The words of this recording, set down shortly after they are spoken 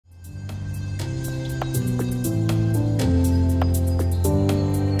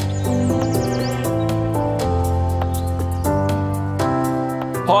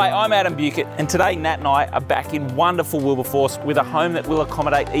Hi, I'm Adam Buchert, and today Nat and I are back in wonderful Wilberforce with a home that will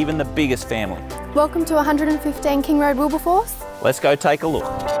accommodate even the biggest family. Welcome to 115 King Road, Wilberforce. Let's go take a look.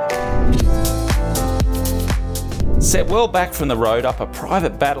 Set well back from the road up a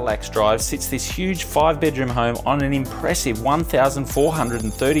private battle axe drive sits this huge 5-bedroom home on an impressive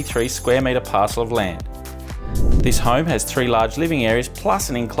 1,433 square metre parcel of land. This home has 3 large living areas plus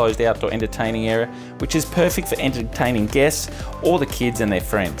an enclosed outdoor entertaining area, which is perfect for entertaining guests or the kids and their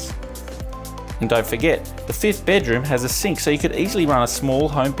friends. And don't forget, the 5th bedroom has a sink, so you could easily run a small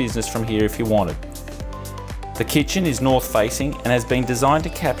home business from here if you wanted. The kitchen is north facing and has been designed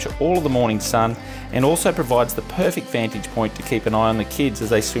to capture all of the morning sun, and also provides the perfect vantage point to keep an eye on the kids as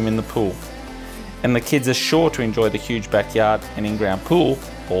they swim in the pool. And the kids are sure to enjoy the huge backyard and in-ground pool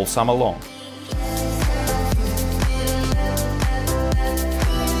all summer long.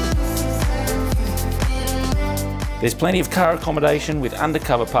 There's plenty of car accommodation with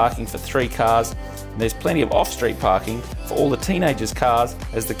undercover parking for 3 cars, and there's plenty of off-street parking for all the teenagers' cars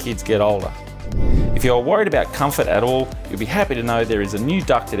as the kids get older. If you're worried about comfort at all, you'll be happy to know there is a new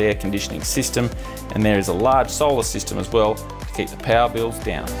ducted air conditioning system, and there is a large solar system as well to keep the power bills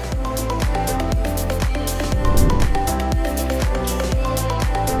down.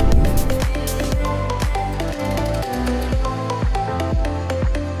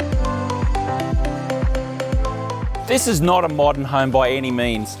 This is not a modern home by any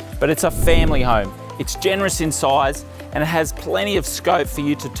means, but it's a family home. It's generous in size and it has plenty of scope for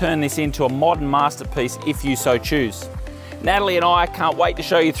you to turn this into a modern masterpiece if you so choose. Natalie and I can't wait to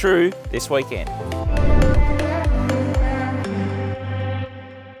show you through this weekend.